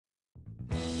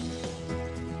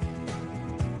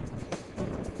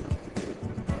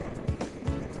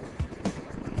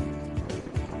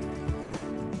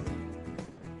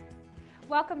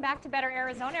Welcome back to Better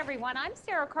Arizona, everyone. I'm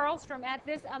Sarah Carlstrom at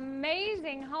this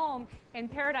amazing home in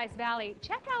Paradise Valley.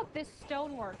 Check out this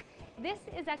stonework. This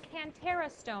is a Cantera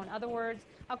stone, in other words,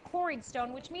 a quarried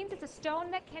stone, which means it's a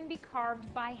stone that can be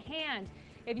carved by hand.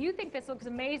 If you think this looks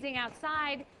amazing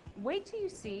outside, wait till you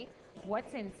see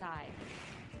what's inside.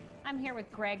 I'm here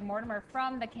with Greg Mortimer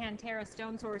from the Cantera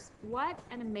Stone Source. What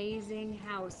an amazing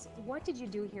house. What did you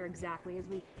do here exactly as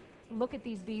we look at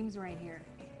these beams right here?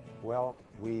 Well,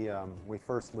 we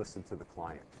first listened to the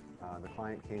client. The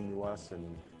client came to us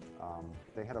and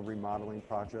they had a remodeling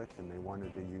project and they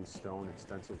wanted to use stone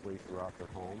extensively throughout their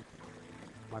home.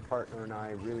 My partner and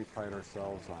I really pride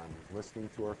ourselves on listening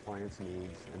to our clients'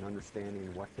 needs and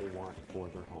understanding what they want for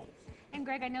their homes. And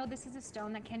Greg, I know this is a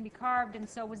stone that can be carved, and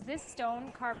so was this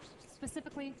stone carved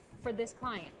specifically for this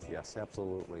client? Yes,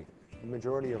 absolutely. The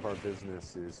majority of our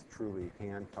business is truly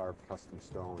hand-carved custom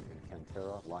stone in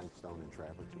Cantera, limestone, and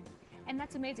travertine. And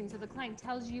that's amazing. So the client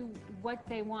tells you what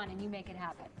they want and you make it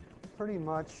happen. Pretty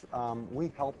much,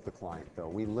 we help the client though.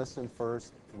 We listen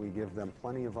first, we give them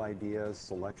plenty of ideas,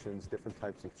 selections, different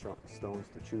types of stones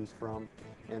to choose from,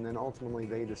 and then ultimately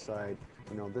they decide,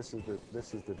 you know, this is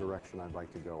the direction I'd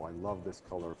like to go. I love this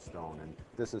color of stone and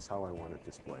this is how I want it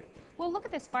displayed. Well, look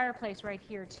at this fireplace right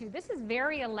here too. This is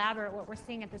very elaborate, what we're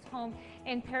seeing at this home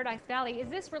in Paradise Valley. Is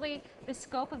this really the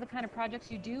scope of the kind of projects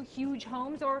you do, huge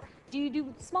homes, or do you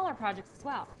do smaller projects as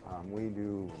well? We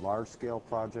do large-scale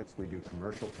projects, we do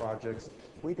commercial projects,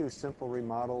 we do simple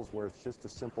remodels where it's just a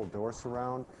simple door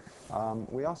surround.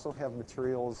 We also have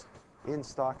materials in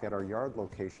stock at our yard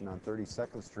location on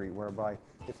 32nd Street, whereby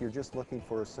if you're just looking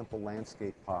for a simple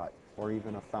landscape pot or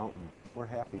even a fountain, we're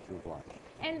happy to oblige.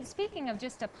 And speaking of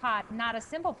just a pot, not a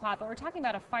simple pot, but we're talking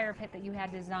about a fire pit that you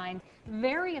had designed.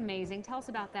 Very amazing. Tell us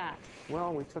about that.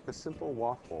 Well, we took a simple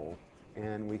walk bowl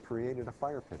and we created a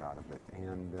fire pit out of it,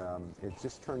 and it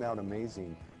just turned out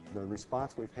amazing. The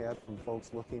response we've had from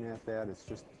folks looking at that is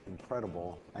just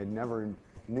incredible. I never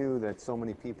knew that so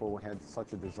many people had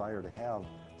such a desire to have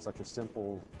such a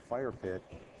simple fire pit.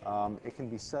 It can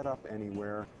be set up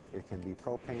anywhere. It can be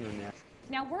propane or natural.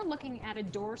 Now we're looking at a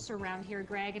door surround here,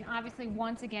 Greg, and obviously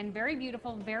once again very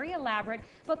beautiful, very elaborate,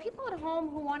 but people at home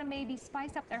who want to maybe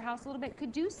spice up their house a little bit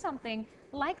could do something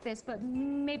like this, but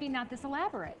maybe not this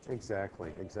elaborate.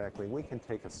 Exactly, exactly. We can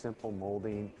take a simple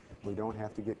molding. We don't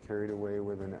have to get carried away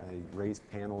with a raised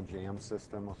panel jam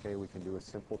system, okay? We can do a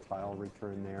simple tile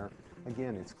return there.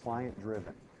 Again, it's client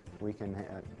driven. We can,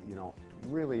 you know,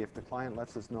 really, if the client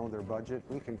lets us know their budget,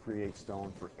 we can create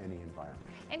stone for any environment.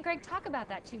 And Greg, talk about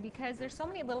that too, because there's so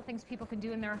many little things people can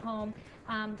do in their home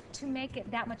to make it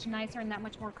that much nicer and that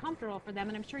much more comfortable for them.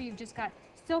 And I'm sure you've just got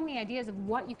so many ideas of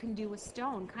what you can do with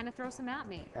stone. Kind of throw some at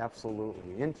me.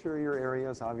 Absolutely. Interior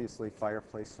areas, obviously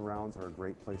fireplace surrounds are a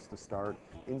great place to start.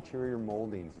 Interior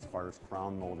moldings, as far as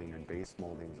crown molding and base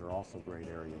moldings, are also great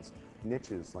areas.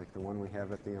 Niches, like the one we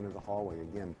have at the end of the hallway.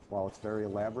 Again, while it's very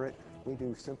elaborate, we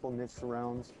do simple niche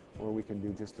surrounds, or we can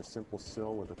do just a simple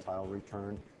sill with a tile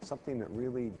return, something that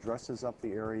really dresses up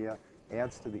the area,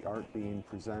 adds to the art being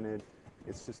presented.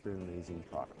 It's just an amazing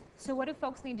product. So what do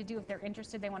folks need to do if they're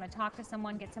interested, they want to talk to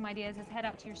someone, get some ideas, is head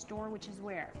out to your store, which is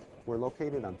where? We're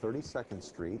located on 32nd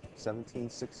Street,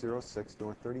 17606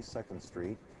 North 32nd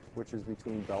Street, which is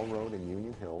between Bell Road and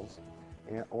Union Hills.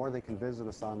 Or they can visit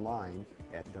us online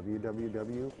at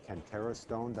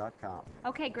www.canterastone.com.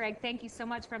 Okay, Greg, thank you so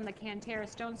much from the Cantera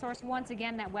Stone Source. Once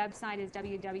again, that website is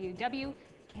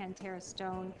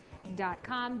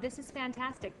www.canterastone.com. This is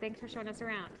fantastic. Thanks for showing us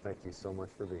around. Thank you so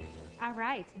much for being here. All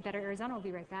right, Better Arizona will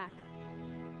be right back.